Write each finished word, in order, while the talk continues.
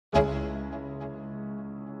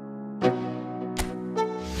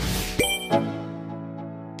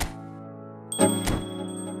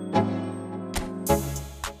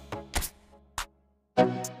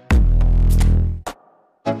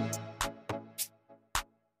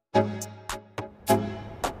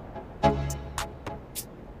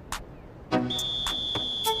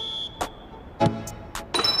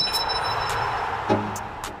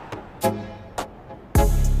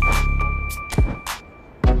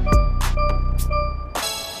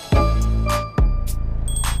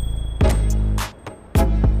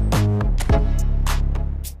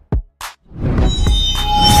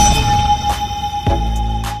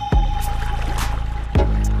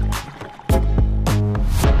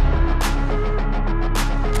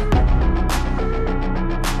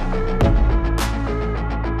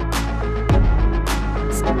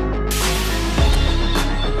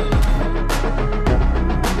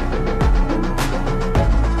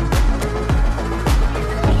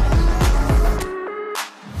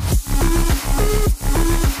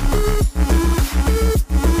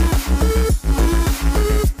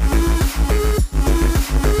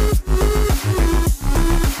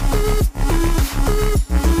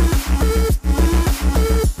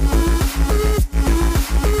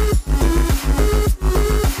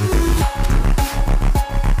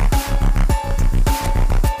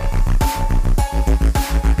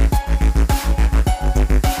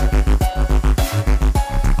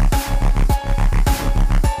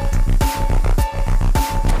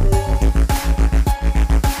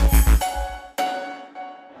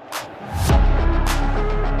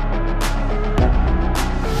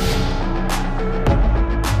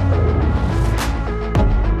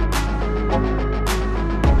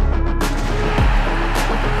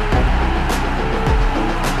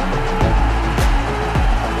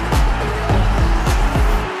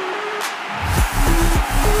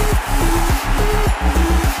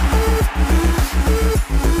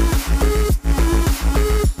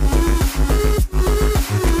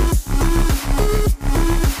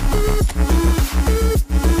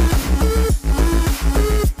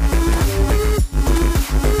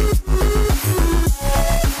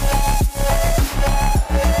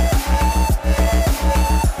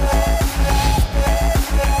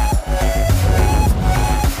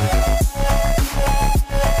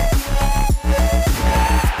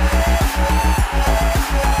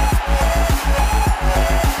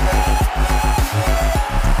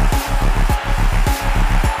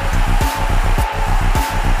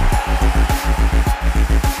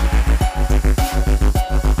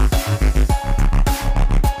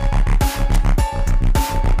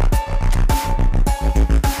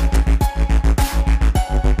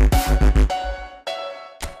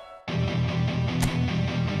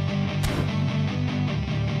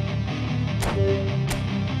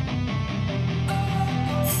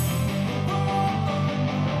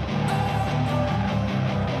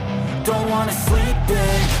Don't wanna sleep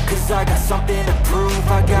in, cause I got something to prove.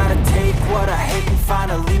 I gotta take what I hate and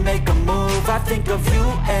finally make a move. I think of you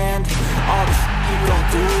and all the shit you don't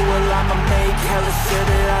do. Well, I'ma make hella sure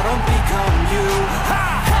that I don't become you.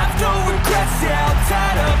 I have no regrets, yeah, I'll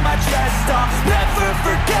tie up my chest. I'll never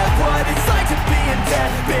forget what it's like to be in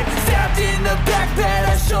debt. Been stabbed in the back bed,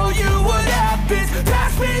 I'll show you what happens.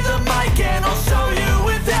 Pass me the mic and I'll show you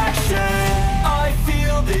with action. I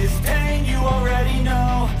feel this pain, you already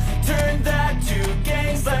know. Turn that to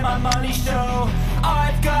gains, let my money show.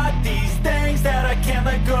 I've got these things that I can't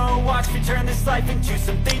let go. Watch me turn this life into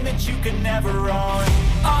something that you can never own.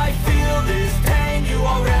 I feel this pain, you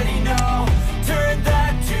already know. Turn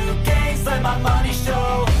that to gains, let my money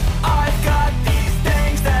show. I've got these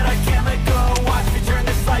things that I can't let go. Watch me turn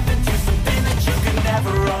this life into something that you can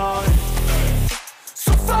never own.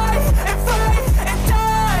 So fight and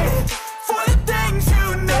die for the things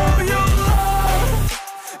you know you love.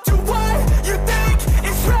 Do what you think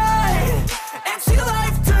is right and see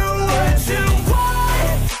life do what you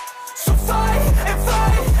want. So fight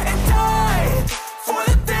and die for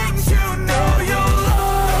the things you know you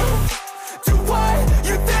love. Do what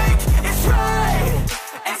you think is right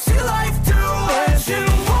and see life do what you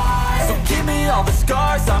want. So give me all the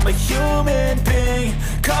scars, I'm a human being.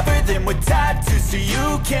 Cover them with tattoos so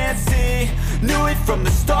you can't see. Knew it from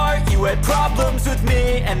the start, you had problems with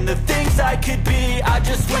me and the things I could be, I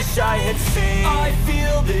just wish I had seen. I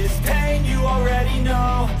feel this pain, you already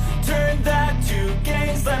know. Turn that to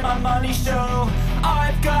gains, let my money show.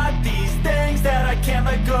 I've got these things that I can't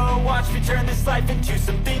let go. Watch me turn this life into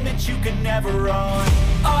something that you can never own.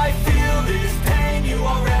 I feel this pain, you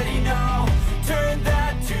already know. Turn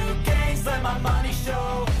that to gains, let my money show.